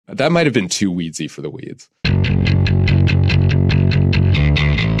That might have been too weedsy for the weeds.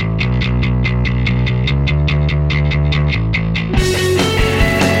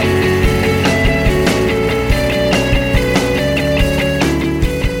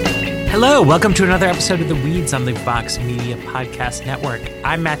 Hello, welcome to another episode of The Weeds on the Vox Media Podcast Network.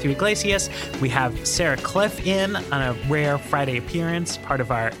 I'm Matthew Iglesias. We have Sarah Cliff in on a rare Friday appearance, part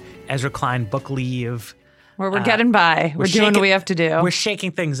of our Ezra Klein book leave. Where we're getting by. We're doing what we have to do. We're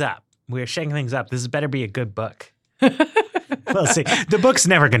shaking things up. This better be a good book. We'll see. The book's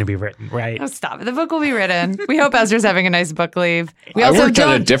never going to be written, right? Oh, stop it. The book will be written. We hope Ezra's having a nice book leave. I worked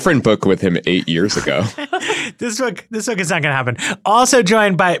on a different book with him 8 years ago. This book is not going to happen. Also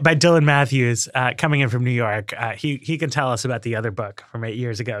joined by Dylan Matthews, coming in from New York. He can tell us about the other book from 8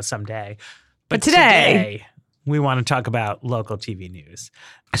 years ago someday. But today we want to talk about local TV news.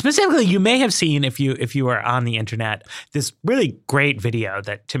 Specifically, you may have seen, if you are on the internet, this really great video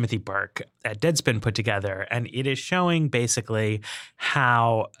that Timothy Burke at Deadspin put together, and it is showing basically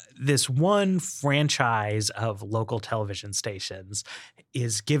how this one franchise of local television stations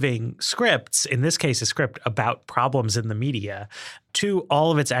is giving scripts, in this case a script about problems in the media, to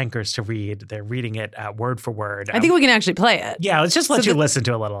all of its anchors to read. They're reading it word for word. I think we can actually play it. Yeah, let's just let you listen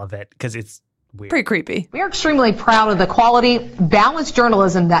to a little of it, because it's weird. Pretty creepy. We are extremely proud of the quality, balanced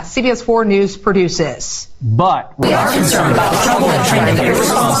journalism that CBS 4 News produces. But we are concerned about troubling,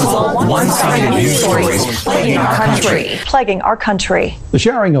 irresponsible, one-sided news stories plaguing our country. The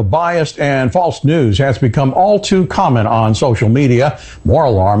sharing of biased and false news has become all too common on social media. More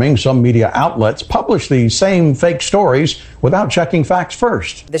alarming, some media outlets publish these same fake stories without checking facts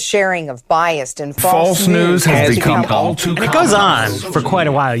first. The sharing of biased and false news has become all too common. And it goes on for quite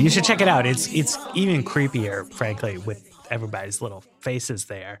a while. You should check it out. It's even creepier, frankly, with everybody's little faces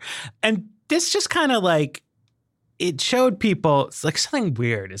there. And this just kind of like, it showed people it's like something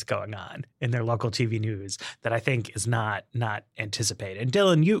weird is going on in their local TV news that I think is not anticipated. And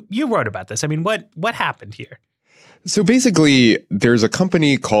Dylan, you wrote about this. I mean, what happened here? So basically, there's a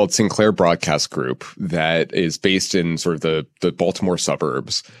company called Sinclair Broadcast Group that is based in sort of the Baltimore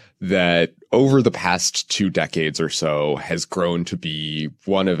suburbs that over the past 2 decades or so has grown to be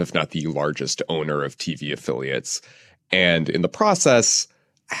one of, if not the largest owner of TV affiliates. And in the process,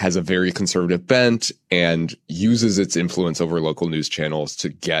 has a very conservative bent and uses its influence over local news channels to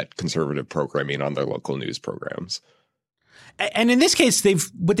get conservative programming on their local news programs. And in this case,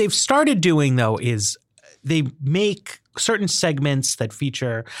 what they've started doing, though, is they make certain segments that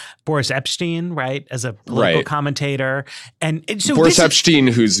feature Boris Epstein, right, as a political commentator. And so Boris Epstein,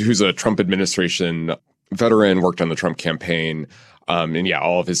 who's a Trump administration veteran, worked on the Trump campaign. And yeah,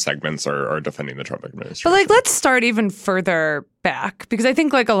 all of his segments are defending the Trump administration. But let's start even further back, because I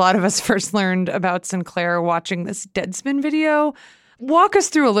think a lot of us first learned about Sinclair watching this Deadspin video. Walk us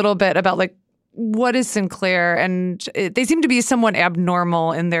through a little bit about what is Sinclair, and they seem to be somewhat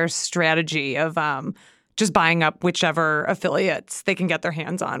abnormal in their strategy of just buying up whichever affiliates they can get their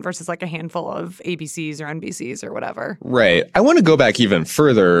hands on versus a handful of ABCs or NBCs or whatever. Right. I want to go back even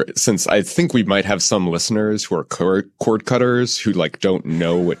further, since I think we might have some listeners who are cord cutters who don't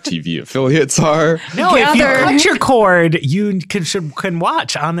know what TV affiliates are. No, if you cut your cord, you can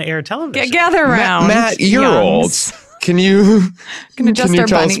watch on the air television. Gather around. Matt, you're old. Can you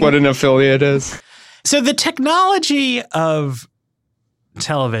tell us what an affiliate is? So the technology of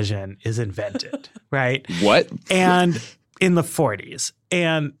television is invented, right? What? And in the 40s.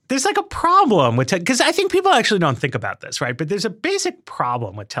 And there's a problem with because I think people actually don't think about this, right? But there's a basic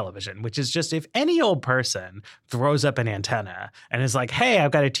problem with television, which is just if any old person throws up an antenna and is like, hey,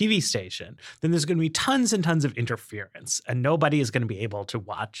 I've got a TV station, then there's going to be tons and tons of interference and nobody is going to be able to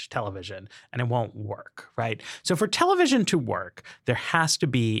watch television and it won't work, right? So for television to work, there has to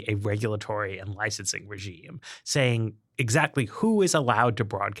be a regulatory and licensing regime saying exactly who is allowed to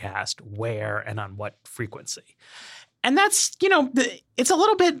broadcast where and on what frequency. And that's, it's a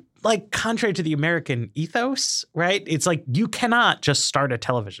little bit contrary to the American ethos, right? It's you cannot just start a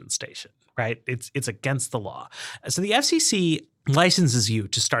television station, right? It's against the law. So the FCC licenses you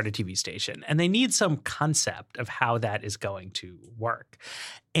to start a TV station, and they need some concept of how that is going to work.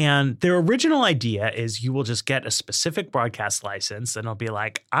 And their original idea is you will just get a specific broadcast license, and it'll be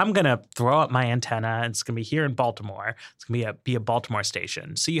I'm going to throw up my antenna, and it's going to be here in Baltimore. It's going to be a Baltimore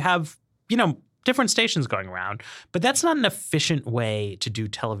station. So you have, different stations going around, but that's not an efficient way to do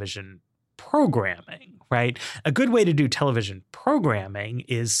television programming, right? A good way to do television programming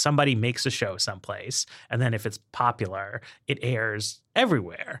is somebody makes a show someplace, and then if it's popular, it airs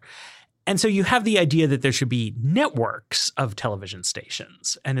everywhere. And so you have the idea that there should be networks of television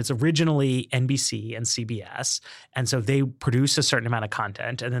stations. And it's originally NBC and CBS. And so they produce a certain amount of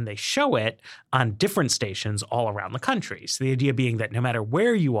content and then they show it on different stations all around the country. So the idea being that no matter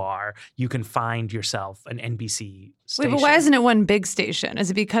where you are, you can find yourself an NBC station. Wait, but why isn't it one big station?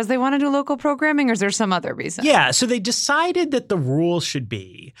 Is it because they want to do local programming or is there some other reason? Yeah, so they decided that the rule should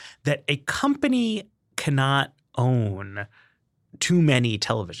be that a company cannot own too many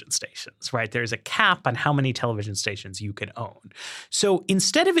television stations, right? There's a cap on how many television stations you can own. So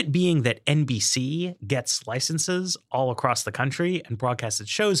instead of it being that NBC gets licenses all across the country and broadcasts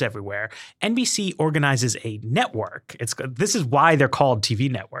its shows everywhere, NBC organizes a network. This is why they're called TV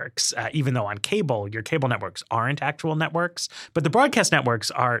networks, even though on cable, your cable networks aren't actual networks, but the broadcast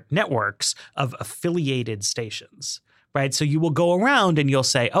networks are networks of affiliated stations, right? So you will go around and you'll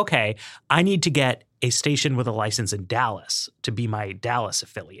say, okay, I need to get a station with a license in Dallas to be my Dallas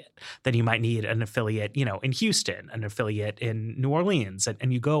affiliate. Then you might need an affiliate, in Houston, an affiliate in New Orleans,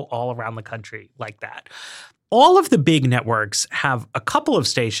 and you go all around the country like that. All of the big networks have a couple of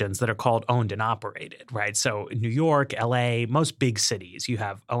stations that are called owned and operated, right? So in New York, LA, most big cities, you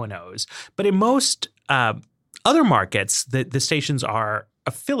have O&Os. But in most other markets, the stations are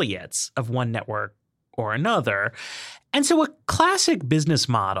affiliates of one network or another. And so a classic business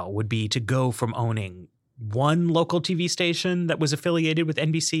model would be to go from owning one local TV station that was affiliated with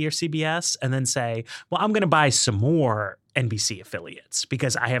NBC or CBS and then say, well, I'm going to buy some more NBC affiliates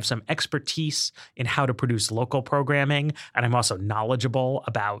because I have some expertise in how to produce local programming. And I'm also knowledgeable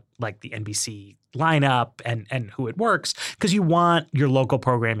about like the NBC lineup and who it works because you want your local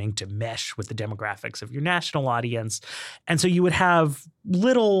programming to mesh with the demographics of your national audience. And so you would have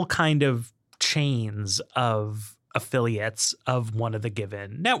little kind of chains of affiliates of one of the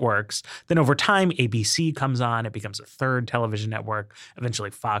given networks. Then over time, ABC comes on. It becomes a third television network.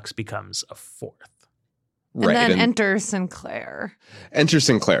 Eventually, Fox becomes a fourth. Right. And then enter Sinclair. Enter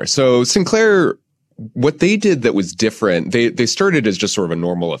Sinclair. So Sinclair, what they did that was different, they started as just sort of a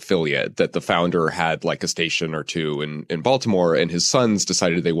normal affiliate that the founder had like a station or two in Baltimore, and his sons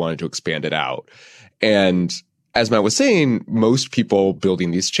decided they wanted to expand it out. And as Matt was saying, most people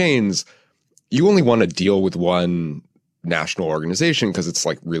building these chains, you only want to deal with one national organization because it's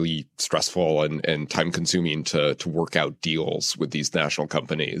like really stressful and time consuming to work out deals with these national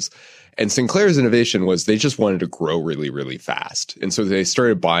companies. And Sinclair's innovation was they just wanted to grow really, really fast. And so they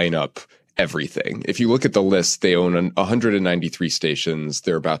started buying up everything. If you look at the list, they own 193 stations.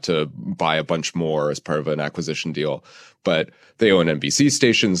 They're about to buy a bunch more as part of an acquisition deal. But they own NBC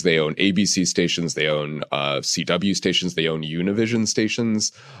stations, they own ABC stations, they own CW stations, they own Univision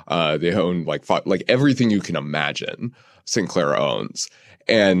stations, they own like everything you can imagine Sinclair owns.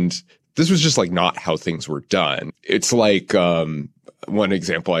 And this was just like not how things were done. It's like one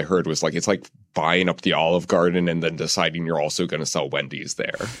example I heard was like it's like buying up the Olive Garden and then deciding you're also going to sell Wendy's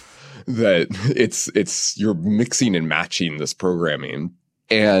there. That it's you're mixing and matching this programming.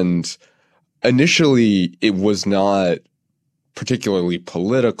 And initially it was not particularly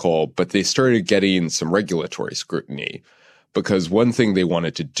political, but they started getting some regulatory scrutiny because one thing they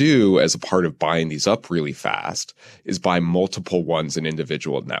wanted to do as a part of buying these up really fast is buy multiple ones in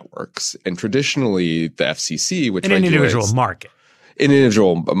individual networks. And traditionally the FCC, which in an individual market. In an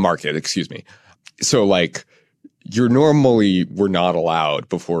individual market, excuse me. So like you're normally were not allowed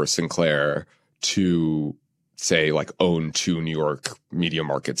before Sinclair to say like own two New York media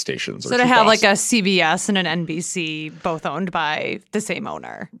market stations. So to have like a CBS and an NBC both owned by the same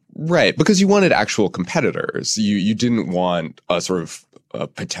owner. Right. Because you wanted actual competitors. You didn't want a sort of a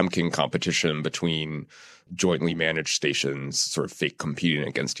Potemkin competition between jointly managed stations sort of fake competing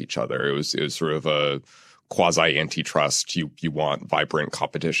against each other. It was sort of a quasi antitrust. You want vibrant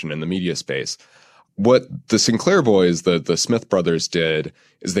competition in the media space. What the Sinclair boys, the Smith brothers did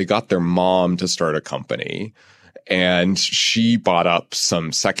is they got their mom to start a company and she bought up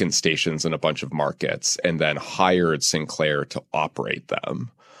some second stations in a bunch of markets and then hired Sinclair to operate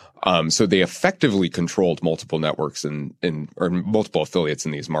them. So they effectively controlled multiple networks or multiple affiliates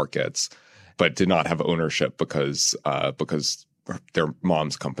in these markets, but did not have ownership because their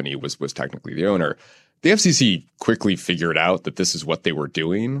mom's company was technically the owner. The FCC quickly figured out that this is what they were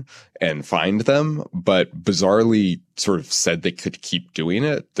doing and fined them, but bizarrely sort of said they could keep doing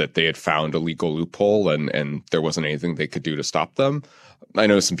it, that they had found a legal loophole and there wasn't anything they could do to stop them. I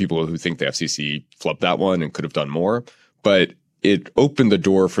know some people who think the FCC flubbed that one and could have done more, but it opened the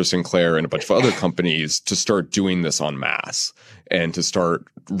door for Sinclair and a bunch of other companies to start doing this en masse and to start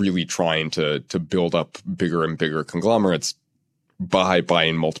really trying to build up bigger and bigger conglomerates by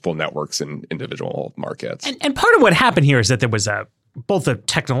buying multiple networks in individual markets. And part of what happened here is that there was a both a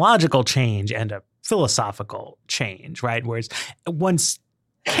technological change and a philosophical change, right? Whereas once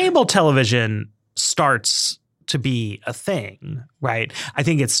cable television starts to be a thing, right? I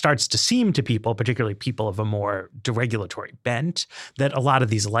think it starts to seem to people, particularly people of a more deregulatory bent, that a lot of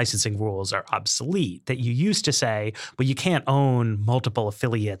these licensing rules are obsolete. That you used to say, well, you can't own multiple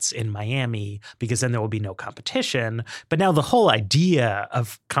affiliates in Miami because then there will be no competition. But now the whole idea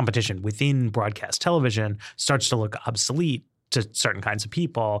of competition within broadcast television starts to look obsolete to certain kinds of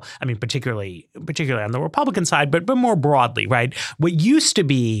people. I mean, particularly on the Republican side, but more broadly, right? What used to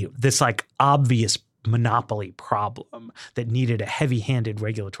be this like obvious monopoly problem that needed a heavy-handed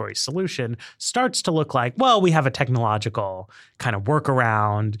regulatory solution starts to look like, well, we have a technological kind of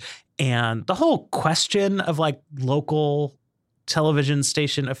workaround. And the whole question of like local television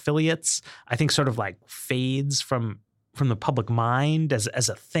station affiliates, I think sort of like fades from the public mind as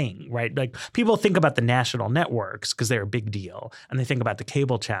a thing, right? Like people think about the national networks because they're a big deal, and they think about the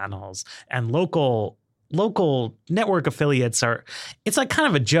cable channels, and local network affiliates it's like kind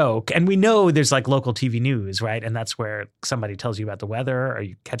of a joke. And we know there's like local TV news, right? And that's where somebody tells you about the weather or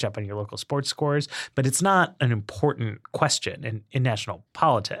you catch up on your local sports scores. But it's not an important question in national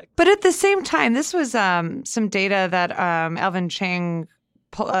politics. But at the same time, this was some data that Alvin Chang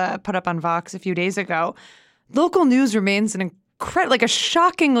put up on Vox a few days ago. Local news remains like a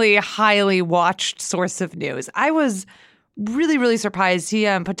shockingly highly watched source of news. I was really, really surprised. He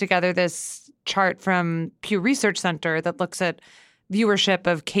put together this chart from Pew Research Center that looks at viewership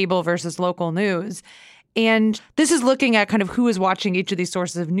of cable versus local news. And this is looking at kind of who is watching each of these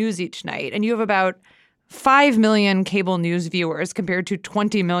sources of news each night. And you have about 5 million cable news viewers compared to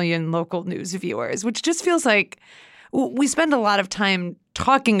 20 million local news viewers, which just feels like we spend a lot of time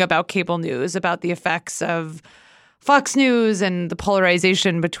talking about cable news, about the effects of Fox News and the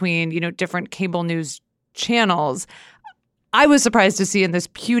polarization between, different cable news channels. I was surprised to see in this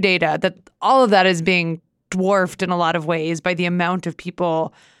Pew data that all of that is being dwarfed in a lot of ways by the amount of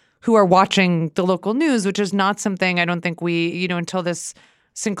people who are watching the local news, which is not something I don't think we, until this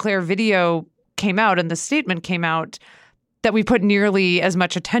Sinclair video came out and the statement came out, that we put nearly as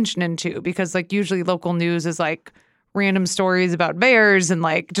much attention into, because like usually local news is like random stories about bears and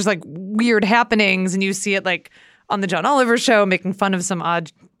like just like weird happenings. And you see it like on the John Oliver show making fun of some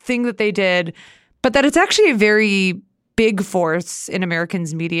odd thing that they did, but that it's actually a very big force in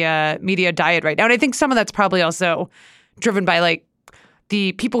Americans' media diet right now. And I think some of that's probably also driven by like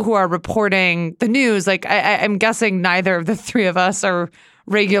the people who are reporting the news. Like I'm guessing neither of the three of us are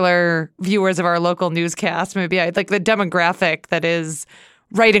regular viewers of our local newscast. Maybe like the demographic that is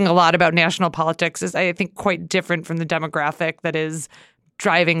writing a lot about national politics is, I think, quite different from the demographic that is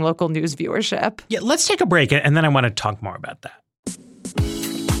driving local news viewership. Yeah, let's take a break, and then I want to talk more about that.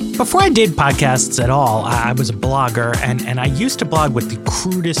 Before I did podcasts at all, I was a blogger, and I used to blog with the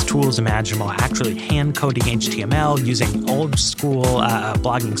crudest tools imaginable, actually hand-coding HTML, using old-school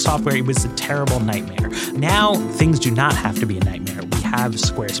blogging software. It was a terrible nightmare. Now, things do not have to be a nightmare. We have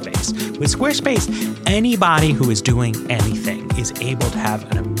Squarespace. With Squarespace, anybody who is doing anything is able to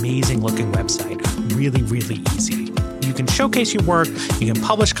have an amazing-looking website really, really easy. You can showcase your work, you can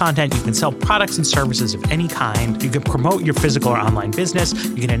publish content, you can sell products and services of any kind, you can promote your physical or online business,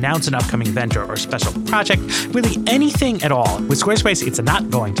 you can announce an upcoming event or special project, really anything at all. With Squarespace, it's not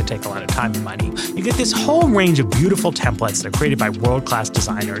going to take a lot of time and money. You get this whole range of beautiful templates that are created by world-class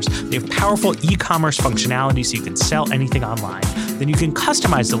designers. They have powerful e-commerce functionality so you can sell anything online. Then you can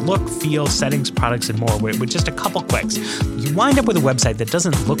customize the look, feel, settings, products, and more with just a couple clicks. You wind up with a website that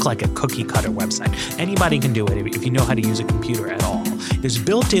doesn't look like a cookie-cutter website. Anybody can do it if you know how to use a computer at all. There's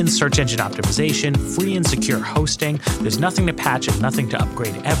built-in search engine optimization, free and secure hosting, there's nothing to patch and nothing to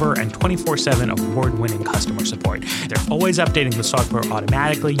upgrade ever, and 24/7 award-winning customer support. They're always updating the software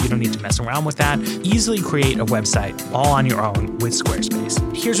automatically. You don't need to mess around with that. Easily create a website all on your own with Squarespace.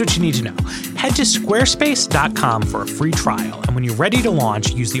 Here's what you need to know. Head to squarespace.com for a free trial, and when you're ready to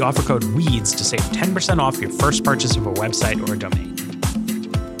launch, use the offer code WEEDS to save 10% off your first purchase of a website or a domain.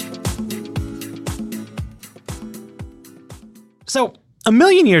 So a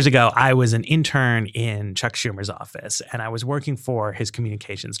million years ago, I was an intern in Chuck Schumer's office, and I was working for his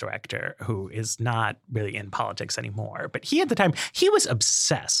communications director, who is not really in politics anymore. But he, at the time, he was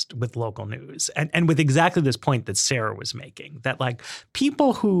obsessed with local news and with exactly this point that Sarah was making, that like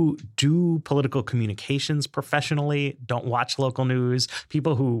people who do political communications professionally don't watch local news.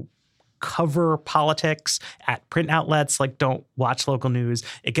 People who cover politics at print outlets like don't watch local news.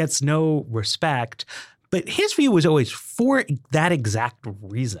 It gets no respect. But his view was always, for that exact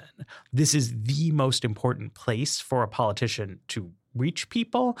reason, this is the most important place for a politician to reach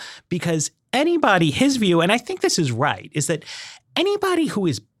people, because anybody, his view, and I think this is right, is that anybody who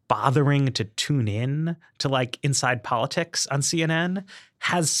is bothering to tune in to like Inside Politics on CNN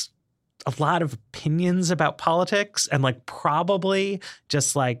has a lot of opinions about politics and like probably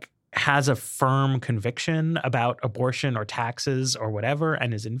just like has a firm conviction about abortion or taxes or whatever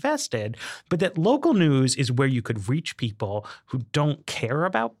and is invested, but that local news is where you could reach people who don't care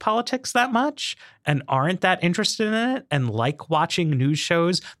about politics that much and aren't that interested in it and like watching news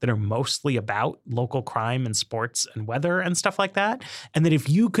shows that are mostly about local crime and sports and weather and stuff like that. And that if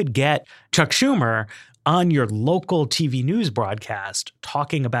you could get Chuck Schumer on your local TV news broadcast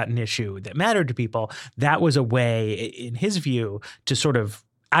talking about an issue that mattered to people, that was a way, in his view, to sort of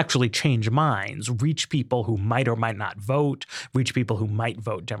actually change minds, reach people who might or might not vote, reach people who might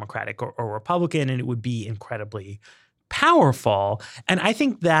vote Democratic or Republican, and it would be incredibly powerful. And I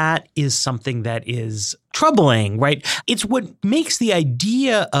think that is something that is troubling, right? It's what makes the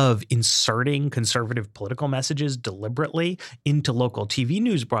idea of inserting conservative political messages deliberately into local TV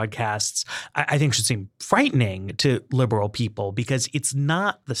news broadcasts, I think should seem frightening to liberal people because it's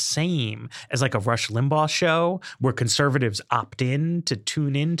not the same as like a Rush Limbaugh show where conservatives opt in to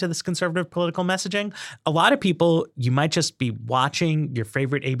tune into this conservative political messaging. A lot of people, you might just be watching your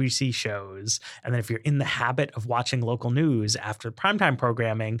favorite ABC shows. And then if you're in the habit of watching local news after primetime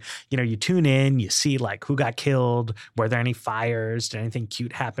programming, you know, you tune in, you see like who got killed, were there any fires, did anything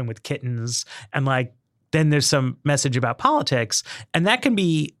cute happen with kittens, and like then there's some message about politics, and that can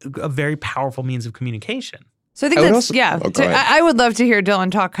be a very powerful means of communication. So I think I would love to hear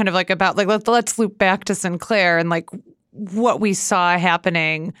Dylan talk kind of like about like let's loop back to Sinclair and like what we saw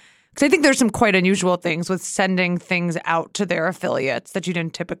happening. Because I think there's some quite unusual things with sending things out to their affiliates that you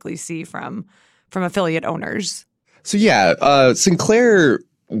didn't typically see from affiliate owners. So yeah, Sinclair,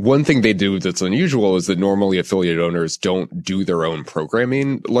 one thing they do that's unusual is that normally affiliate owners don't do their own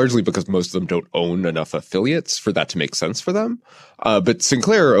programming, largely because most of them don't own enough affiliates for that to make sense for them. But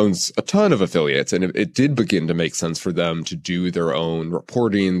Sinclair owns a ton of affiliates, and it did begin to make sense for them to do their own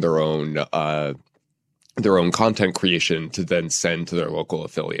reporting, their own content creation to then send to their local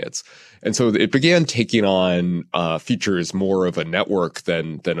affiliates. And so it began taking on features more of a network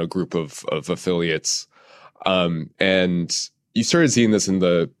than a group of affiliates. And you started seeing this in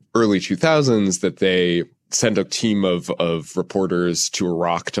the early 2000s that they sent a team of reporters to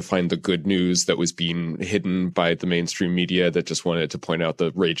Iraq to find the good news that was being hidden by the mainstream media that just wanted to point out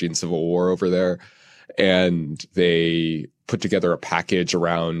the raging civil war over there. And they put together a package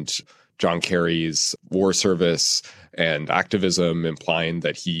around John Kerry's war service and activism, implying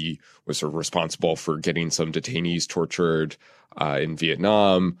that he was sort of responsible for getting some detainees tortured in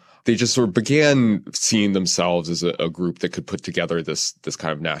Vietnam. They just sort of began seeing themselves as a group that could put together this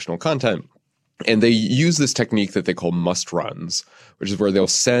kind of national content. And they use this technique that they call must runs, which is where they'll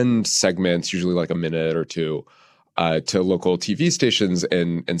send segments, usually like a minute or two, to local TV stations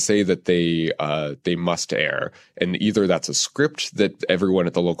and say that they must air. And either that's a script that everyone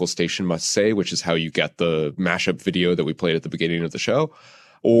at the local station must say, which is how you get the mashup video that we played at the beginning of the show,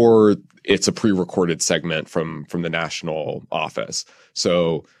 or it's a pre-recorded segment from the national office.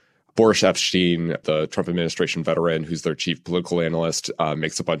 So Boris Epstein, the Trump administration veteran, who's their chief political analyst,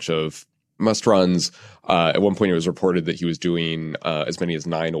 makes a bunch of must runs. At one point, it was reported that he was doing as many as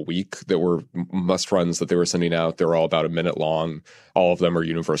 9 a week that were must runs that they were sending out. They were all about a minute long. All of them are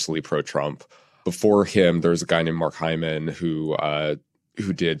universally pro-Trump. Before him, there's a guy named Mark Hyman who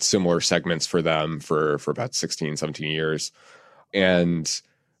did similar segments for them for about 16, 17 years. And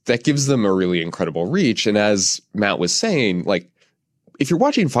that gives them a really incredible reach. And as Matt was saying, like, if you're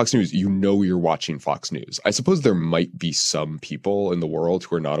watching Fox News, you know you're watching Fox News. I suppose there might be some people in the world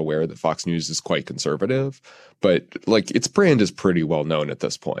who are not aware that Fox News is quite conservative, but like its brand is pretty well known at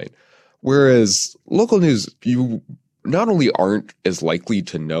this point. Whereas local news, you not only aren't as likely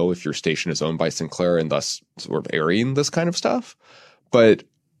to know if your station is owned by Sinclair and thus sort of airing this kind of stuff, but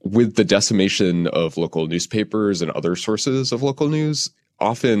with the decimation of local newspapers and other sources of local news,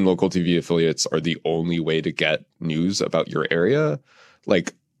 often local TV affiliates are the only way to get news about your area.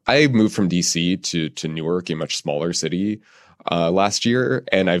 Like, I moved from DC to Newark, a much smaller city, last year,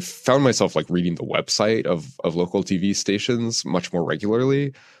 and I've found myself like reading the website of local TV stations much more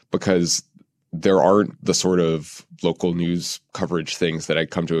regularly because there aren't the sort of local news coverage things that I'd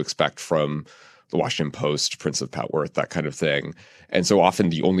come to expect from the Washington Post, Prince of Petworth, that kind of thing. And so often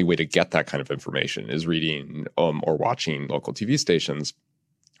the only way to get that kind of information is reading or watching local TV stations.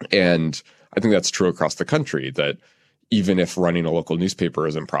 And I think that's true across the country, that even if running a local newspaper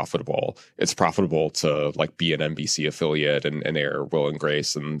isn't profitable, it's profitable to like be an NBC affiliate and air Will and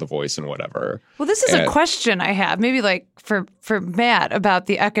Grace and The Voice and whatever. Well, this is a question I have, maybe like for Matt, about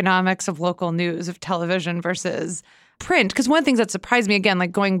the economics of local news, of television versus print. Because one of the things that surprised me, again,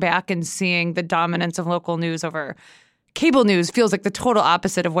 like going back and seeing the dominance of local news over cable news feels like the total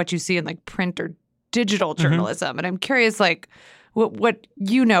opposite of what you see in like print or digital journalism. And I'm curious, like, what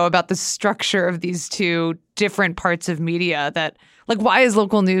you know about the structure of these two different parts of media that, like, why is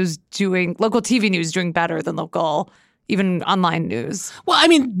local TV news doing better than local, even online news? Well, I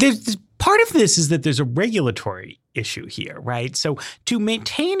mean, part of this is that there's a regulatory issue here, right? So to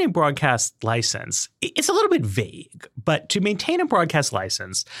maintain a broadcast license, it's a little bit vague, but to maintain a broadcast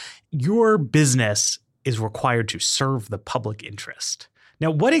license, your business is required to serve the public interest. Now,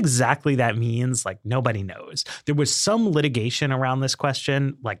 what exactly that means, like, nobody knows. There was some litigation around this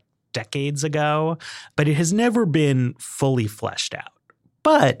question, like, decades ago, but it has never been fully fleshed out.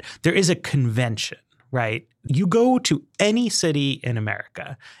 But there is a convention, right? You go to any city in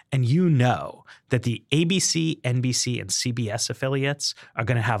America and you know that the ABC, NBC, and CBS affiliates are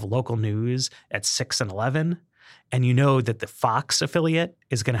going to have local news at 6 and 11. And you know that the Fox affiliate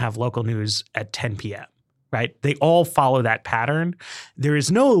is going to have local news at 10 p.m., right? They all follow that pattern. There is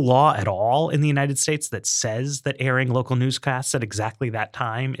no law at all in the United States that says that airing local newscasts at exactly that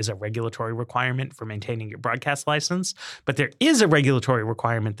time is a regulatory requirement for maintaining your broadcast license. But there is a regulatory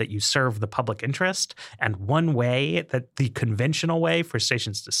requirement that you serve the public interest. And one way, that the conventional way for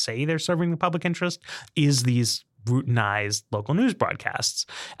stations to say they're serving the public interest, is these routinized local news broadcasts.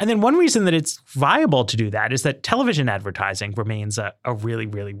 And then one reason that it's viable to do that is that television advertising remains a really,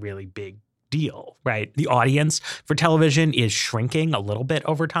 really, really big deal, right? The audience for television is shrinking a little bit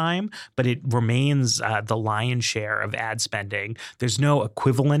over time, but it remains the lion's share of ad spending. There's no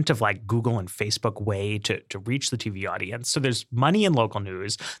equivalent of like Google and Facebook way to reach the TV audience. So there's money in local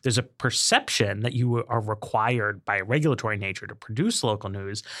news. There's a perception that you are required by a regulatory nature to produce local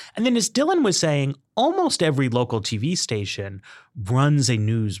news. And then, as Dylan was saying, almost every local TV station runs a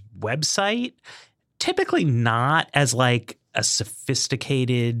news website, typically not as like a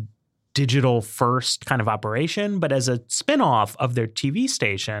sophisticated digital first kind of operation, but as a spinoff of their TV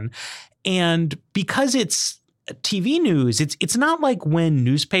station. And because it's TV news, it's not like when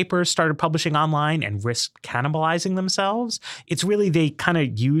newspapers started publishing online and risked cannibalizing themselves. It's really, they kind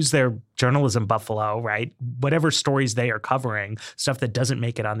of use their journalism buffalo, right? Whatever stories they are covering, stuff that doesn't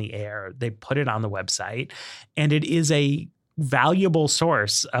make it on the air, they put it on the website. And it is a valuable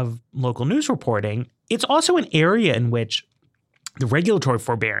source of local news reporting. It's also an area in which the regulatory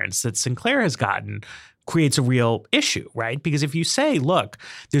forbearance that Sinclair has gotten creates a real issue, right? Because if you say, look,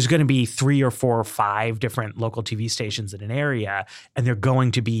 there's going to be 3 or 4 or 5 different local TV stations in an area, and they're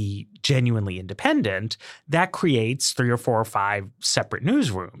going to be genuinely independent, that creates 3 or 4 or 5 separate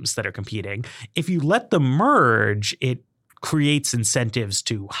newsrooms that are competing. If you let them merge, it creates incentives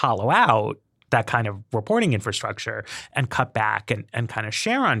to hollow out that kind of reporting infrastructure and cut back and kind of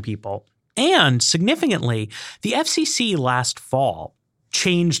share on people. And significantly, the FCC last fall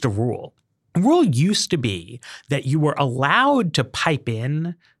changed a rule. The rule used to be that you were allowed to pipe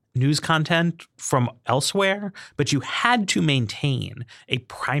in news content from elsewhere, but you had to maintain a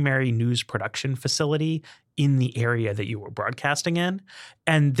primary news production facility in the area that you were broadcasting in.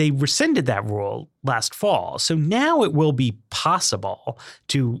 And they rescinded that rule last fall. So now it will be possible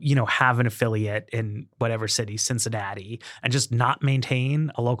to, have an affiliate in whatever city, Cincinnati, and just not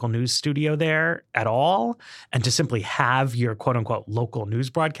maintain a local news studio there at all, and to simply have your quote unquote local news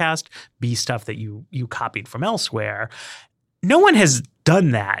broadcast be stuff that you copied from elsewhere. No one has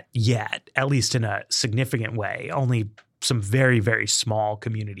done that yet, at least in a significant way. Only some very, very small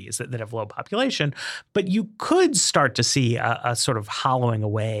communities that have low population. But you could start to see a sort of hollowing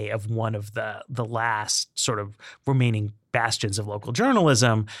away of one of the last sort of remaining bastions of local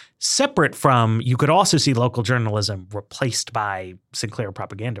journalism, separate from, you could also see local journalism replaced by Sinclair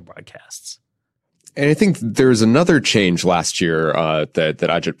propaganda broadcasts. And I think there's another change last year that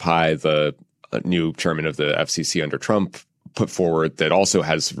Ajit Pai, the new chairman of the FCC under Trump, put forward that also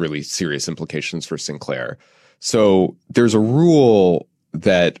has really serious implications for Sinclair. So there's a rule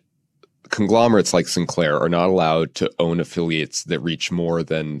that conglomerates like Sinclair are not allowed to own affiliates that reach more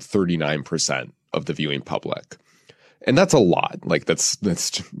than 39% of the viewing public. And that's a lot. Like that's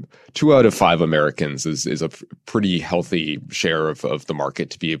 2 out of 5 Americans is a pretty healthy share of the market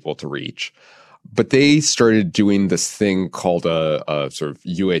to be able to reach. But they started doing this thing called a sort of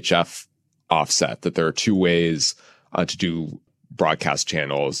UHF offset, that there are 2 ways to do broadcast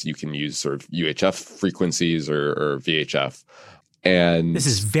channels. You can use sort of UHF frequencies or VHF. And this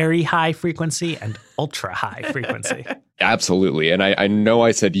is very high frequency and ultra high frequency. Absolutely. And I know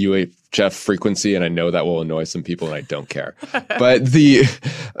I said UHF frequency, and I know that will annoy some people, and I don't care. But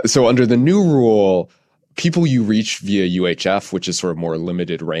so under the new rule, people you reach via UHF, which is sort of more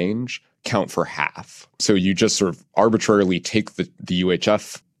limited range, count for half. So you just sort of arbitrarily take the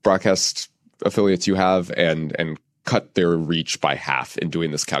UHF broadcast affiliates you have and cut their reach by half in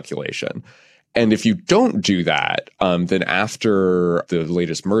doing this calculation. And if you don't do that, then after the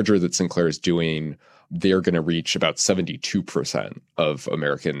latest merger that Sinclair is doing, they're going to reach about 72% of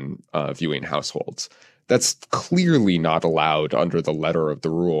American viewing households. That's clearly not allowed under the letter of the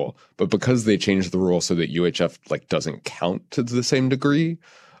rule. But because they changed the rule so that UHF doesn't count to the same degree,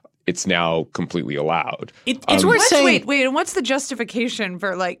 it's now completely allowed. It's worth saying. Wait, and what's the justification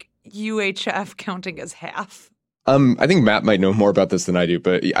for UHF counting as half? I think Matt might know more about this than I do,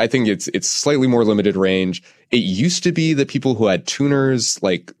 but I think it's slightly more limited range. It used to be that people who had tuners,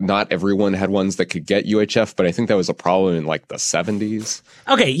 not everyone had ones that could get UHF, but I think that was a problem in the 70s.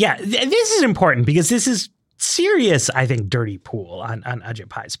 Okay, yeah, this is important because this is serious, I think, dirty pool on Ajit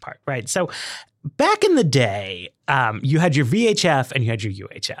Pai's part, right? So back in the day, you had your VHF and you had your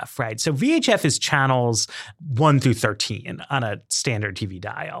UHF, right? So VHF is channels 1 through 13 on a standard TV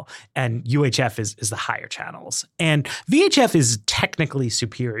dial, and UHF is the higher channels. And VHF is technically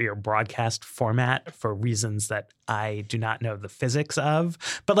superior broadcast format for reasons that I do not know the physics of.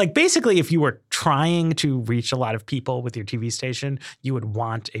 But basically, if you were trying to reach a lot of people with your TV station, you would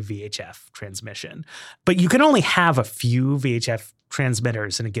want a VHF transmission. But you can only have a few VHF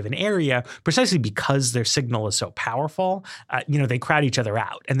transmitters in a given area precisely because their signal is so powerful. They crowd each other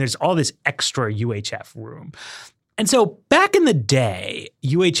out, and there's all this extra UHF room. And so back in the day,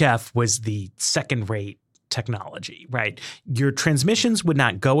 UHF was the second-rate technology, right? Your transmissions would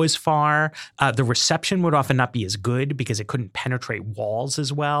not go as far. The reception would often not be as good because it couldn't penetrate walls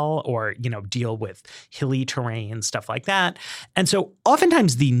as well or, deal with hilly terrain, stuff like that. And so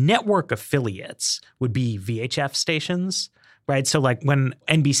oftentimes the network affiliates would be VHF stations, right? So when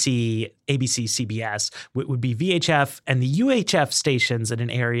NBC, ABC, CBS would be VHF, and the UHF stations in an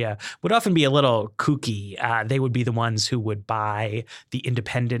area would often be a little kooky. They would be the ones who would buy the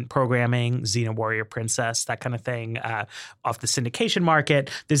independent programming, Xena Warrior Princess, that kind of thing, off the syndication market.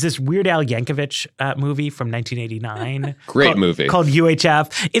 There's this Weird Al Yankovic movie from 1989. Great movie. Called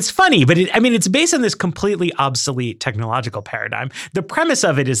UHF. It's funny, but it's based on this completely obsolete technological paradigm. The premise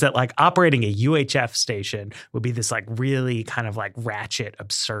of it is that operating a UHF station would be this really kind of ratchet,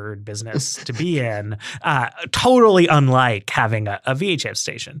 absurd business to be in, totally unlike having a VHF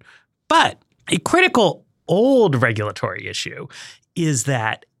station. But a critical old regulatory issue is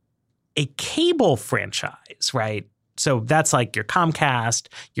that a cable franchise, right? So that's your Comcast,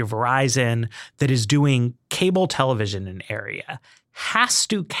 your Verizon, that is doing cable television in an area has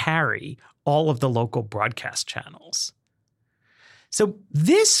to carry all of the local broadcast channels. So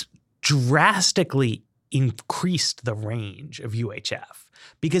this drastically increased the range of UHF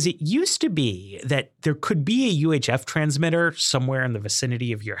because it used to be that there could be a UHF transmitter somewhere in the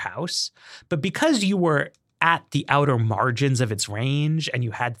vicinity of your house, but because you were at the outer margins of its range and you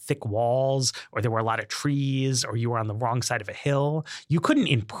had thick walls or there were a lot of trees or you were on the wrong side of a hill, you couldn't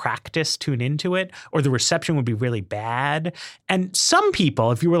in practice tune into it or the reception would be really bad. And some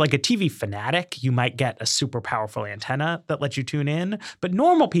people, if you were a TV fanatic, you might get a super powerful antenna that lets you tune in. But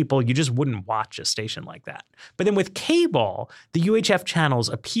normal people, you just wouldn't watch a station like that. But then with cable, the UHF channels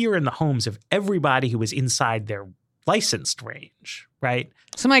appear in the homes of everybody who is inside their licensed range, right?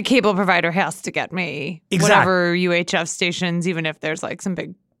 So my cable provider has to get me whatever UHF stations, even if there's some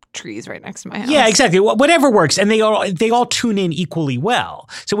big trees right next to my house. Yeah, exactly. Whatever works. And they all tune in equally well.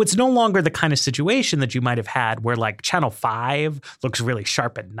 So it's no longer the kind of situation that you might have had where Channel 5 looks really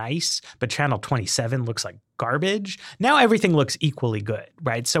sharp and nice, but Channel 27 looks like garbage. Now everything looks equally good,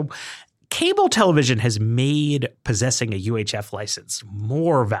 right? So cable television has made possessing a UHF license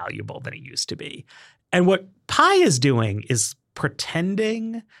more valuable than it used to be. And what Pai is doing is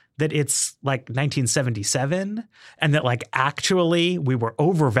pretending that it's 1977 and that actually we were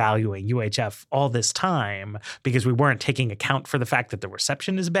overvaluing UHF all this time because we weren't taking account for the fact that the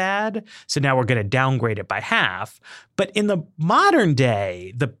reception is bad. So now we're going to downgrade it by half. But in the modern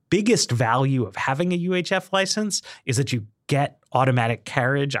day, the biggest value of having a UHF license is that you get automatic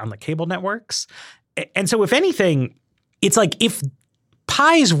carriage on the cable networks. And so if anything, it's if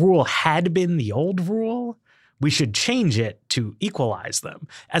Pai's rule had been the old rule, we should change it to equalize them.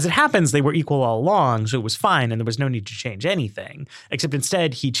 As it happens, they were equal all along, so it was fine, and there was no need to change anything, except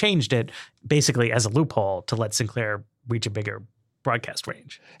instead he changed it basically as a loophole to let Sinclair reach a bigger broadcast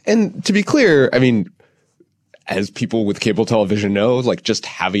range. And to be clear, as people with cable television know, just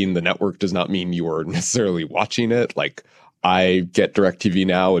having the network does not mean you are necessarily watching it. I get DirecTV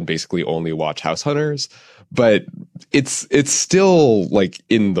Now and basically only watch House Hunters. But it's still like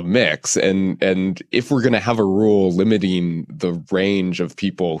in the mix. And if we're going to have a rule limiting the range of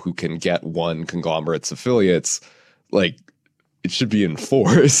people who can get one conglomerate's affiliates, like it should be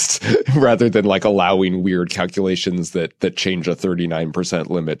enforced rather than like allowing weird calculations that change a 39%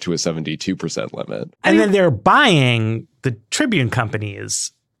 limit to a 72% limit. And then they're buying the Tribune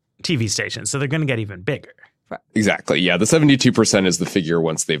company's TV stations, so they're going to get even bigger. Exactly. Yeah, the 72% is the figure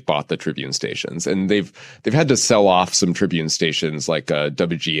once they've bought the Tribune stations, and they've had to sell off some Tribune stations like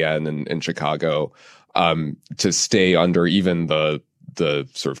WGN in Chicago to stay under even the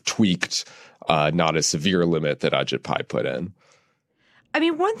sort of tweaked, not as severe limit that Ajit Pai put in. I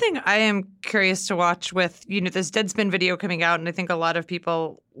mean, one thing I am curious to watch with, this Deadspin video coming out, and I think a lot of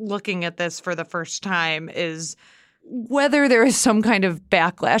people looking at this for the first time, is whether there is some kind of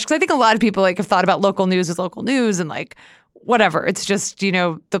backlash. Because I think a lot of people have thought about local news as local news and whatever. It's just,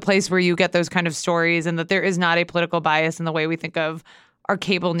 the place where you get those kind of stories, and that there is not a political bias in the way we think of our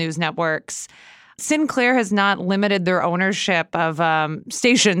cable news networks. Sinclair has not limited their ownership of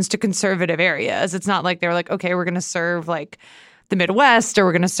stations to conservative areas. It's not like they're like, okay, we're going to serve the Midwest or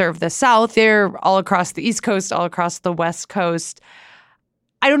we're going to serve the South. They're all across the East Coast, all across the West Coast.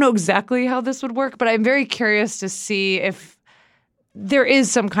 I don't know exactly how this would work, but I'm very curious to see if there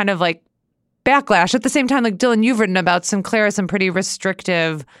is some kind of backlash. At the same time, Dylan, you've written about Sinclair has some pretty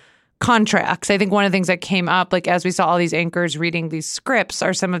restrictive contracts. I think one of the things that came up, as we saw all these anchors reading these scripts,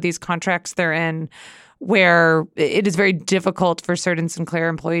 are some of these contracts they're in where it is very difficult for certain Sinclair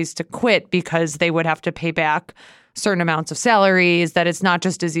employees to quit because they would have to pay back certain amounts of salaries, that it's not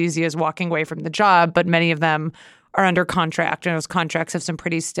just as easy as walking away from the job, but many of them are under contract, and those contracts have some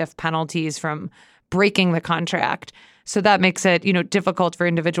pretty stiff penalties from breaking the contract. So that makes it, difficult for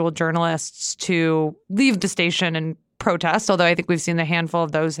individual journalists to leave the station and protest, although I think we've seen a handful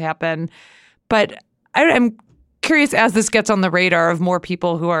of those happen. But I'm curious, as this gets on the radar of more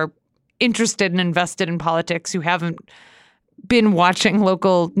people who are interested and invested in politics, who haven't been watching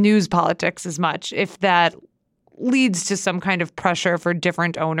local news politics as much, if that leads to some kind of pressure for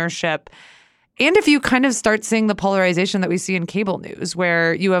different ownership. And if you kind of start seeing the polarization that we see in cable news,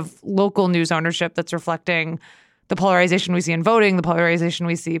 where you have local news ownership that's reflecting the polarization we see in voting, the polarization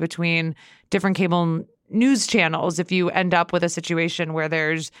we see between different cable news channels, if you end up with a situation where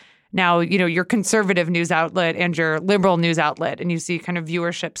there's now, your conservative news outlet and your liberal news outlet, and you see kind of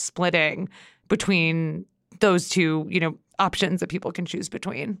viewership splitting between those two, options that people can choose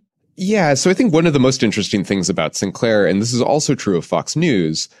between. Yeah, so I think one of the most interesting things about Sinclair, and this is also true of Fox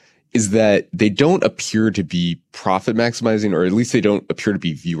News, is that they don't appear to be profit maximizing, or at least they don't appear to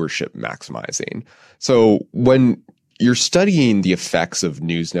be viewership maximizing. So when you're studying the effects of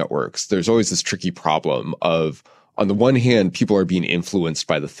news networks, there's always this tricky problem of, on the one hand, people are being influenced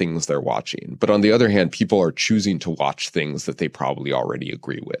by the things they're watching. But on the other hand, people are choosing to watch things that they probably already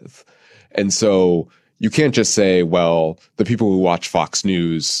agree with. And so you can't just say, well, the people who watch Fox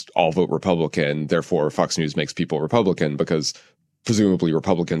News all vote Republican, therefore Fox News makes people Republican, because presumably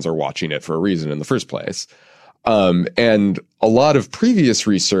Republicans are watching it for a reason in the first place. And a lot of previous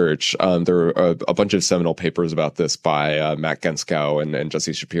research, there are a bunch of seminal papers about this by Matt Genskow and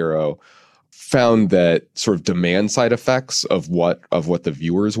Jesse Shapiro, found that sort of demand side effects of what the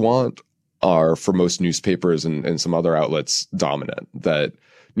viewers want are, for most newspapers and some other outlets, dominant. That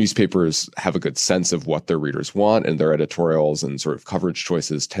newspapers have a good sense of what their readers want, and their editorials and sort of coverage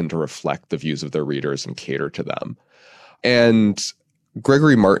choices tend to reflect the views of their readers and cater to them. And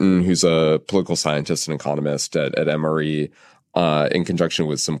Gregory Martin, who's a political scientist and economist at MRE, in conjunction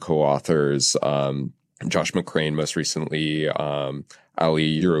with some co-authors, Josh McCrane most recently,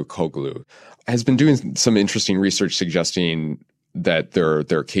 Ali Yurukoglu, has been doing some interesting research suggesting that there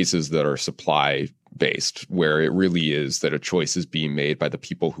are cases that are supply-based, where it really is that a choice is being made by the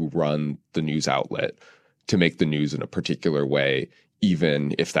people who run the news outlet to make the news in a particular way,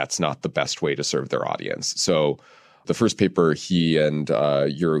 even if that's not the best way to serve their audience. So the first paper, he and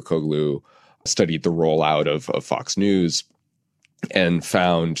Yurukoglu studied the rollout of Fox News and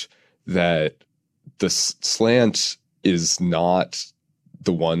found that the slant is not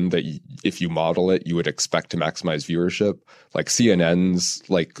the one that if you model it, you would expect to maximize viewership. Like CNN's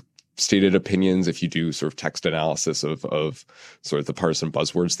stated opinions, if you do sort of text analysis of sort of the partisan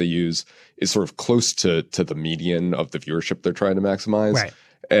buzzwords they use, is sort of close to the median of the viewership they're trying to maximize. Right.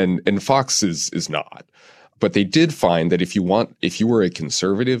 And Fox is not. But they did find that if you were a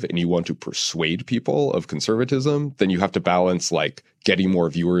conservative and you want to persuade people of conservatism, then you have to balance like getting more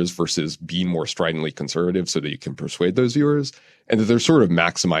viewers versus being more stridently conservative so that you can persuade those viewers. And that they're sort of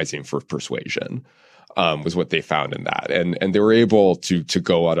maximizing for persuasion. Was what they found in that. And they were able to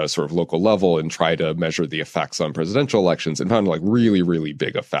go at a sort of local level and try to measure the effects on presidential elections and found like really, really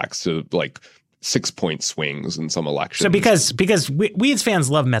big effects to like 6-point swings in some elections. So because we as fans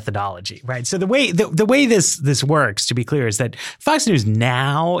love methodology, right? So the way this works, to be clear, is that Fox News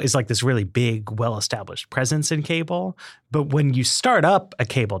now is like this really big, well-established presence in cable. But when you start up a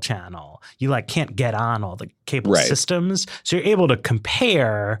cable channel, you like can't get on all the cable systems. So you're able to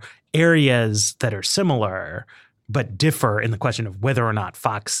compare areas that are similar but differ in the question of whether or not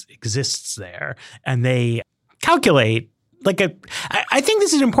Fox exists there. And they calculate I think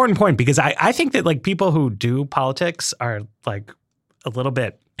this is an important point because I think that like people who do politics are like a little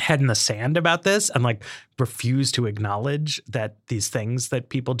bit head in the sand about this and like refuse to acknowledge that these things that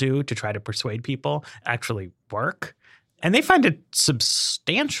people do to try to persuade people actually work. And they find a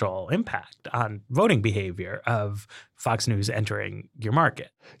substantial impact on voting behavior of Fox News entering your market.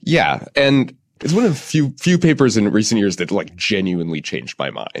 Yeah. And it's one of the few papers in recent years that like genuinely changed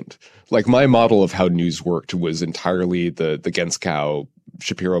my mind. Like my model of how news worked was entirely the Genskow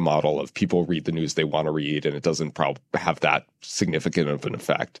Shapiro model of people read the news they want to read, and it doesn't have that significant of an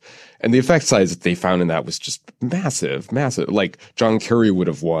effect. And the effect size that they found in that was just massive, massive. Like John Kerry would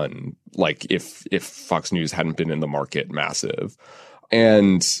have won, like if Fox News hadn't been in the market, massive.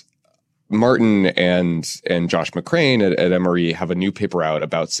 And Martin and Josh McCrane at MRE have a new paper out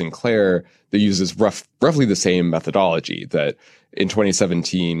about Sinclair that uses roughly the same methodology. That in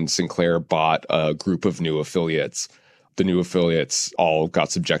 2017, Sinclair bought a group of new affiliates. The new affiliates all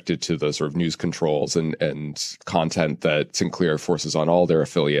got subjected to the sort of news controls and content that Sinclair forces on all their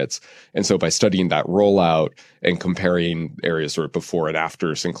affiliates. And so by studying that rollout and comparing areas sort of before and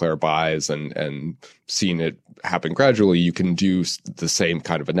after Sinclair buys and seeing it happen gradually, you can do the same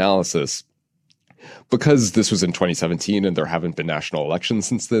kind of analysis. Because this was in 2017 and there haven't been national elections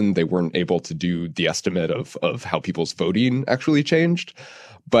since then, they weren't able to do the estimate of how people's voting actually changed.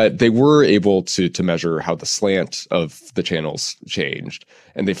 But they were able to measure how the slant of the channels changed.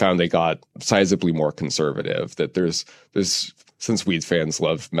 And they found they got sizably more conservative. That there's since Weeds fans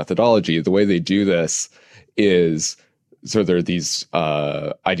love methodology, the way they do this is, so there are these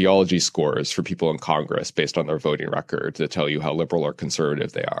ideology scores for people in Congress based on their voting record that tell you how liberal or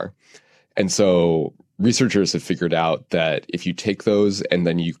conservative they are. And so researchers have figured out that if you take those and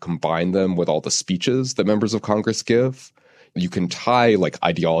then you combine them with all the speeches that members of Congress give, you can tie like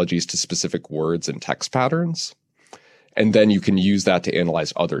ideologies to specific words and text patterns. And then you can use that to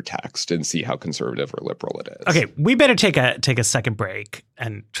analyze other text and see how conservative or liberal it is. Okay, we better take a second break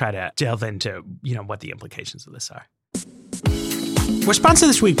and try to delve into, what the implications of this are. We're sponsored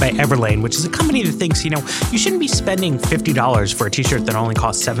this week by Everlane, which is a company that thinks, you shouldn't be spending $50 for a t-shirt that only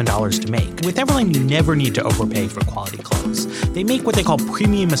costs $7 to make. With Everlane, you never need to overpay for quality clothes. They make what they call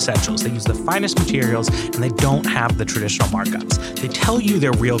premium essentials. They use the finest materials, and they don't have the traditional markups. They tell you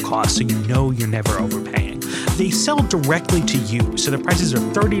their real cost, so you know you're never overpaying. They sell directly to you, so their prices are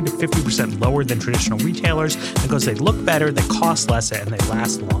 30 to 50% lower than traditional retailers because they look better, they cost less, and they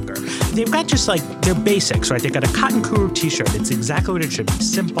last longer. They've got just they're basics, right? They've got a cotton kuru t-shirt. It's exactly what it should be.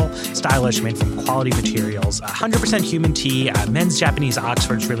 Simple, stylish, made from quality materials. 100% human tee. Men's Japanese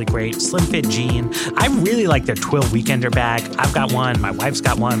Oxford's really great. Slim fit jean. I really like their Twill Weekender bag. I've got one. My wife's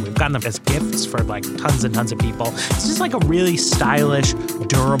got one. We've gotten them as gifts for tons and tons of people. It's just a really stylish,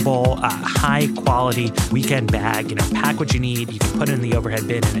 durable, high quality weekend bag. Pack what you need. You can put it in the overhead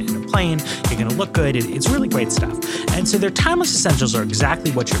bin in a plane. You're going to look good. It's really great stuff. And so their timeless essentials are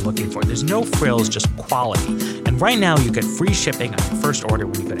exactly what you're looking for. There's no frills, just quality. And right now you get free shipping on your first order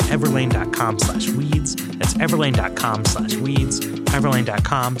when you go to everlane.com/weeds. That's everlane.com/weeds.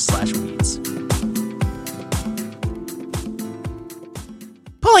 everlane.com/weeds.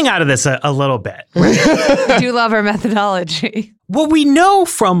 Pulling out of this a little bit. I do love our methodology. What we know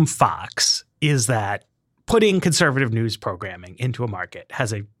from Fox is that putting conservative news programming into a market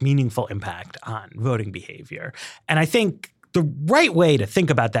has a meaningful impact on voting behavior. And I think the right way to think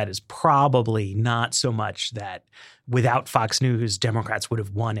about that is probably not so much that without Fox News, Democrats would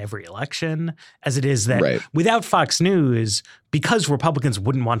have won every election, as it is that without Fox News, because Republicans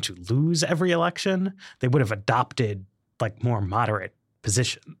wouldn't want to lose every election, they would have adopted more moderate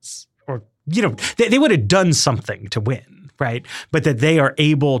positions. Or, they would have done something to win, right? But that they are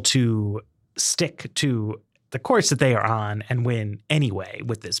able to stick to the course that they are on and win anyway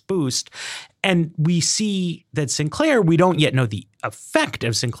with this boost. And we see that Sinclair, we don't yet know the effect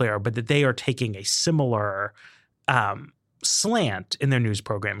of Sinclair, but that they are taking a similar slant in their news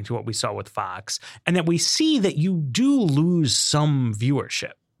programming to what we saw with Fox, and that we see that you do lose some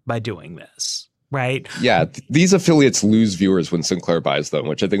viewership by doing this. Right. Yeah. These affiliates lose viewers when Sinclair buys them,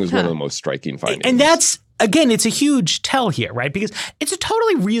 which I think was one of the most striking findings. And that's, again, it's a huge tell here, right? Because it's a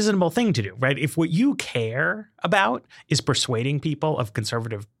totally reasonable thing to do, right? If what you care about is persuading people of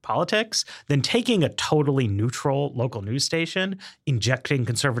conservative politics, then taking a totally neutral local news station, injecting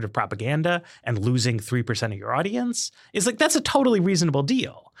conservative propaganda, and losing 3% of your audience is like, that's a totally reasonable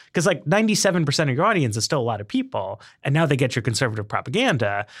deal. Because like 97% of your audience is still a lot of people, and now they get your conservative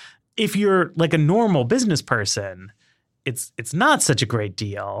propaganda. If you're like a normal business person, it's not such a great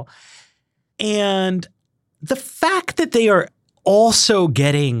deal. And the fact that they are also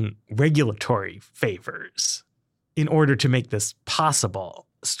getting regulatory favors in order to make this possible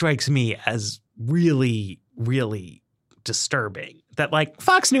strikes me as really, really disturbing. That like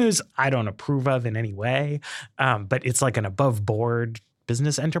Fox News, I don't approve of in any way, but it's like an above board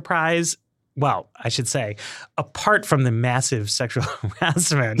business enterprise. Well, I should say, apart from the massive sexual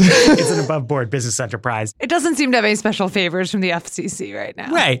harassment, it's an above-board business enterprise. It doesn't seem to have any special favors from the FCC right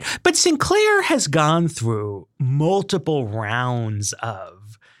now. Right. But Sinclair has gone through multiple rounds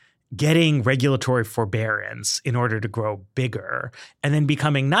of getting regulatory forbearance in order to grow bigger and then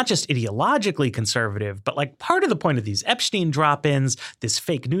becoming not just ideologically conservative, but like part of the point of these Epstein drop-ins, this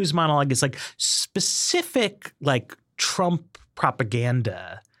fake news monologue is like specific like Trump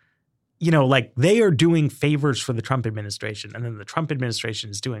propaganda. You know, like they are doing favors for the Trump administration, and then the Trump administration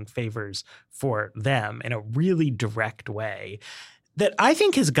is doing favors for them in a really direct way that I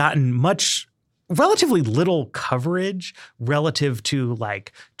think has gotten relatively little coverage relative to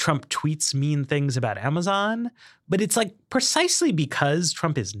like Trump tweets mean things about Amazon. But it's like precisely because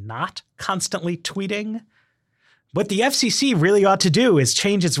Trump is not constantly tweeting. What the FCC really ought to do is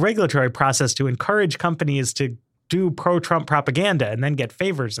change its regulatory process to encourage companies to do pro-Trump propaganda and then get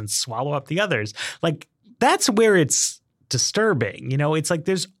favors and swallow up the others. Like that's where it's disturbing. You know, it's like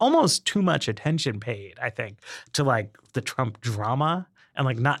there's almost too much attention paid, I think, to like the Trump drama and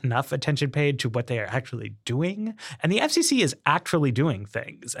like not enough attention paid to what they are actually doing. And the FCC is actually doing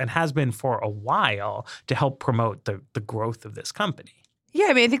things and has been for a while to help promote the growth of this company. Yeah,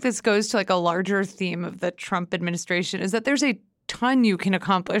 I mean, I think this goes to like a larger theme of the Trump administration is that there's a ton you can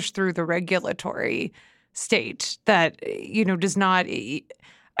accomplish through the regulatory state that, you know, does not,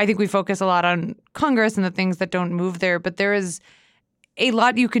 I think we focus a lot on Congress and the things that don't move there, but there is a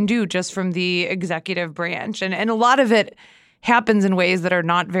lot you can do just from the executive branch. And a lot of it happens in ways that are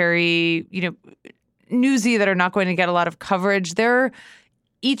not very, you know, newsy, that are not going to get a lot of coverage.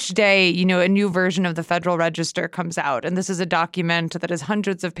 Each day, you know, a new version of the Federal Register comes out. And this is a document that is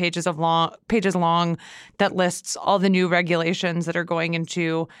hundreds of pages long that lists all the new regulations that are going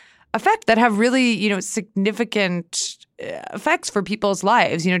into effect that have really, you know, significant effects for people's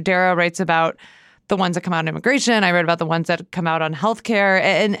lives. You know, Dara writes about the ones that come out on immigration. I read about the ones that come out on healthcare,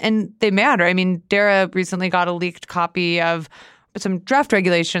 and they matter. I mean, Dara recently got a leaked copy of some draft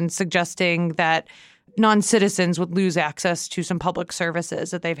regulations suggesting that non-citizens would lose access to some public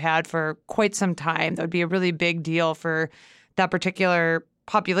services that they've had for quite some time. That would be a really big deal for that particular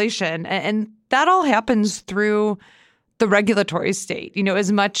population. And that all happens through the regulatory state. You know,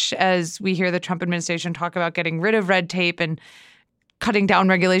 as much as we hear the Trump administration talk about getting rid of red tape and cutting down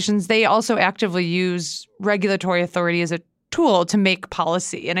regulations, they also actively use regulatory authority as a tool to make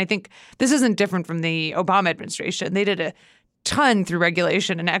policy. And I think this isn't different from the Obama administration. They did a ton through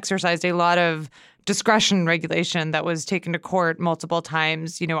regulation and exercised a lot of discretion regulation that was taken to court multiple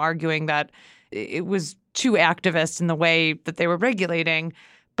times, you know, arguing that it was too activist in the way that they were regulating.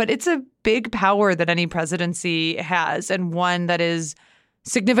 But it's a big power that any presidency has, and one that is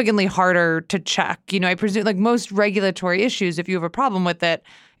significantly harder to check. You know, I presume like most regulatory issues, if you have a problem with it,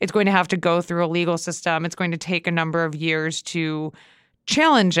 it's going to have to go through a legal system. It's going to take a number of years to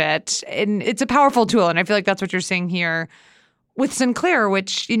challenge it. And it's a powerful tool. And I feel like that's what you're seeing here with Sinclair,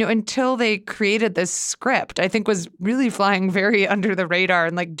 which, you know, until they created this script, I think was really flying very under the radar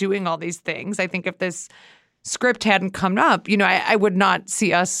and like doing all these things. I think if this script hadn't come up, you know, I would not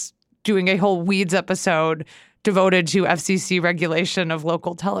see us doing a whole Weeds episode devoted to FCC regulation of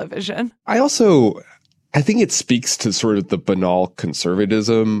local television. I also I think it speaks to sort of the banal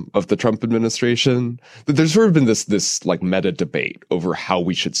conservatism of the Trump administration. That there's sort of been this like meta debate over how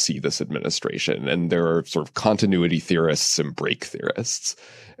we should see this administration. And there are sort of continuity theorists and break theorists.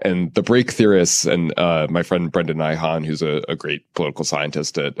 And the break theorists, and my friend Brendan Nyhan, who's a great political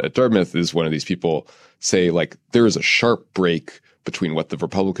scientist at Dartmouth, is one of these people, say like there is a sharp break between what the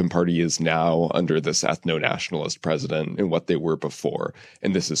Republican Party is now under this ethno-nationalist president and what they were before.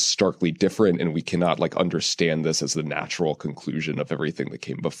 And this is starkly different, and we cannot like understand this as the natural conclusion of everything that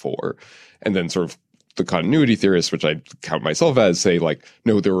came before. And then sort of the continuity theorists, which I count myself as, say like,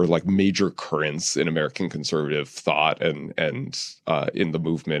 no, there were like major currents in American conservative thought and in the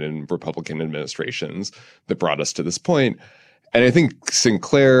movement and Republican administrations that brought us to this point. And I think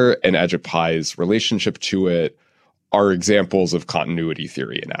Sinclair and Ajit Pai's relationship to it are examples of continuity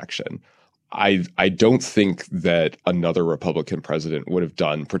theory in action. I don't think that another Republican president would have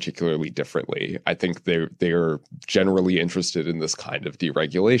done particularly differently. I think they are generally interested in this kind of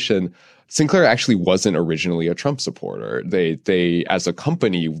deregulation. Sinclair actually wasn't originally a Trump supporter. They as a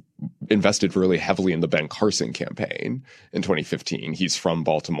company invested really heavily in the Ben Carson campaign in 2015. He's from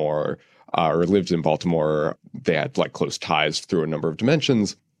Baltimore, or lived in Baltimore. They had like close ties through a number of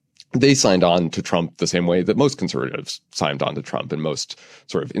dimensions. They signed on to Trump the same way that most conservatives signed on to Trump and most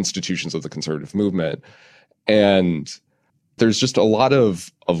sort of institutions of the conservative movement. And there's just a lot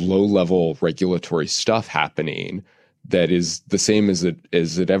of low-level regulatory stuff happening that is the same as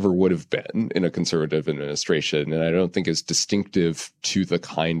it ever would have been in a conservative administration. And I don't think is distinctive to the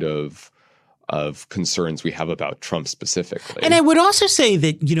kind of concerns we have about Trump specifically. And I would also say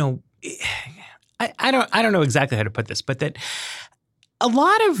that, you know, I don't know exactly how to put this, but that a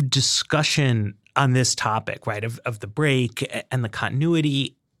lot of discussion on this topic, right, of the break and the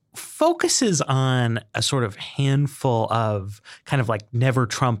continuity focuses on a sort of handful of kind of like never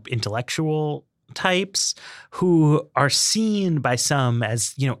Trump intellectual types who are seen by some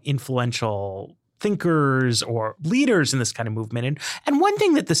as, you know, influential thinkers or leaders in this kind of movement. And one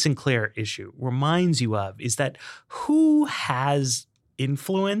thing that the Sinclair issue reminds you of is that who has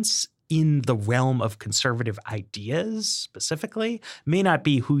influence in the realm of conservative ideas specifically may not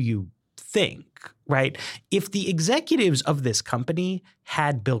be who you think, right? If the executives of this company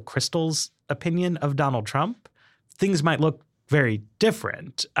had Bill Kristol's opinion of Donald Trump, things might look very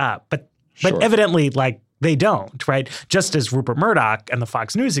different. But Sure. evidently, like, they don't, right? Just as Rupert Murdoch and the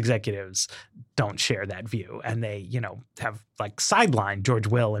Fox News executives don't share that view. And they, you know, have like sidelined George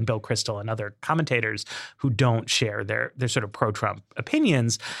Will and Bill Kristol and other commentators who don't share their sort of pro-Trump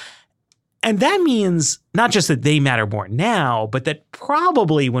opinions. And that means not just that they matter more now, but that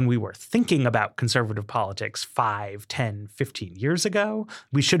probably when we were thinking about conservative politics 5, 10, 15 years ago,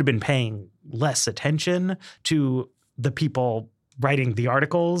 we should have been paying less attention to the people writing the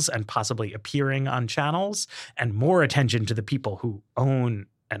articles and possibly appearing on channels, and more attention to the people who own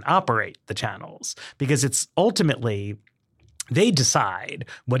and operate the channels. Because it's ultimately they decide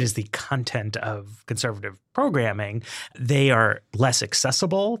what is the content of conservative programming. They are less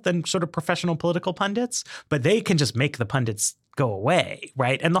accessible than sort of professional political pundits, but they can just make the pundits go away,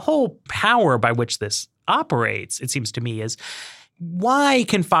 right? And the whole power by which this operates, it seems to me, is why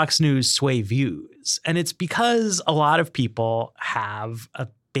can Fox News sway views? And it's because a lot of people have a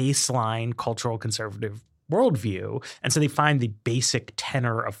baseline cultural conservative worldview, and so they find the basic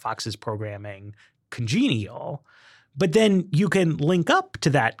tenor of Fox's programming congenial. But then you can link up to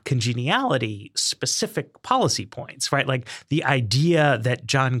that congeniality specific policy points, right? Like the idea that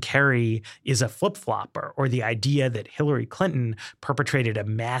John Kerry is a flip-flopper, or the idea that Hillary Clinton perpetrated a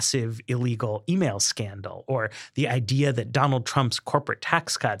massive illegal email scandal, or the idea that Donald Trump's corporate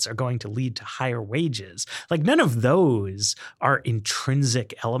tax cuts are going to lead to higher wages. Like none of those are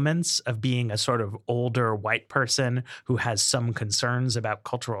intrinsic elements of being a sort of older white person who has some concerns about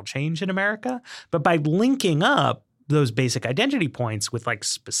cultural change in America. But by linking up those basic identity points with like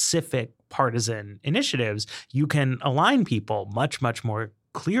specific partisan initiatives, you can align people much, much more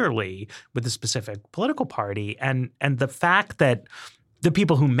clearly with a specific political party. And the fact that the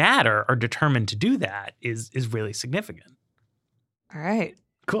people who matter are determined to do that is really significant. All right.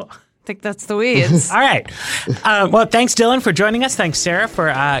 Cool. I think that's the weeds. All right. Well, thanks, Dylan, for joining us. Thanks, Sarah,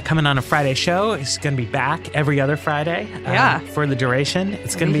 for coming on a Friday show. It's going to be back every other Friday for the duration.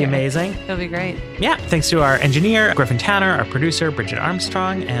 It's going to be amazing. It'll be great. Yeah. Thanks to our engineer, Griffin Tanner, our producer, Bridget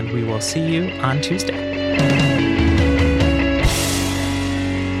Armstrong, and we will see you on Tuesday.